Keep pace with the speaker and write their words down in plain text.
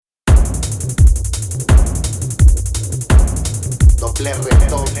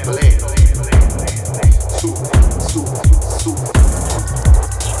Redoble. Sube.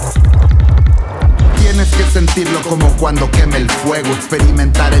 Tienes que sentirlo como cuando queme el fuego,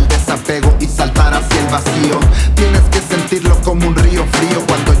 experimentar el desapego y saltar hacia el vacío. Tienes que sentirlo como un río frío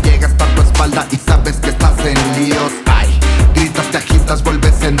cuando llega hasta tu espalda y sabes que estás en líos. Ay, gritas, te agitas,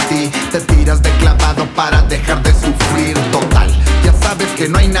 vuelves en ti, te tiras de clavado para dejar de sufrir. Total, ya sabes que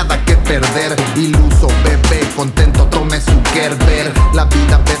no hay nada que perder. Iluso, bebé, contento, tome su Kerber. La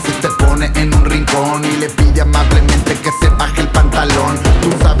vida a veces te pone en un rincón y le pide amablemente que se baje el pantalón. Tú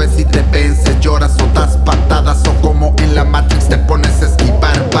sabes si te vences, lloras o das patadas, o como en la Matrix te pones a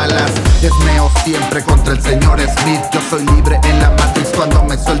esquivar balas. Es Neo siempre contra el señor Smith. Yo soy libre en la Matrix cuando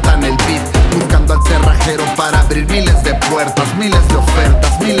me sueltan el beat, buscando al cerrajero para abrir miles de puertas, miles de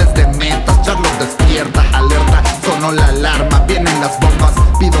ofertas, miles de metas. Charlot despierta, alerta, sonó la alarma, vienen las bombas.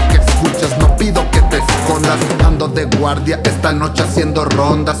 Pido que escuches, no pido que te escondas. Ando de guardia esta noche haciendo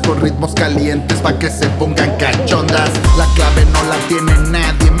rondas con ritmos calientes pa' que se pongan cachondas. La clave no la tiene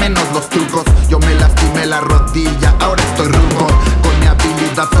nadie, menos los trucos. Yo me lastimé la rodilla, ahora estoy rudo. Con mi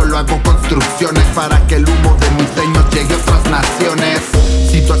habilidad solo hago construcciones para que el humo de mis sueños llegue a otras naciones.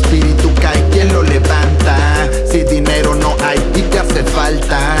 Si tu espíritu cae, ¿quién lo levanta? Si dinero no hay y te hace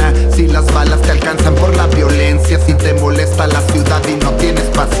falta, si las balas te alcanzan por la violencia, si te molesta la ciudad y no tienes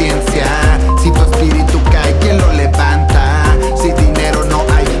paciencia. Si tu espíritu cae, ¿quién lo levanta? Si dinero no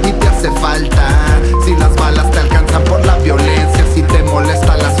hay y te hace falta, si las balas te alcanzan por la violencia, si te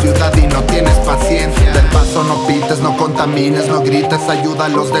molesta la ciudad y no tienes paciencia. Del paso no pites, no contamines, no grites, ayuda a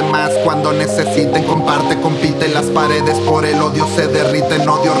los demás cuando necesiten, comparte, compite. Las paredes por el odio se derriten,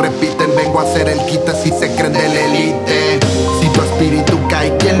 odio repiten, vengo a hacer el quite si se creen de la elite. Si tu espíritu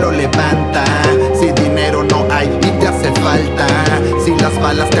cae, ¿quién lo levanta? Si dinero no hay y te hace falta, si las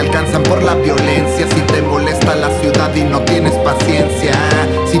balas te alcanzan por la violencia, si te molesta la ciudad y no tienes paciencia.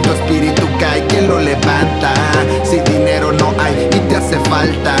 Si tu espíritu cae, ¿quién lo levanta? Si dinero no hay y te hace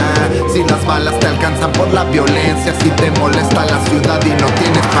falta, si las balas te alcanzan por la violencia, si te molesta la ciudad y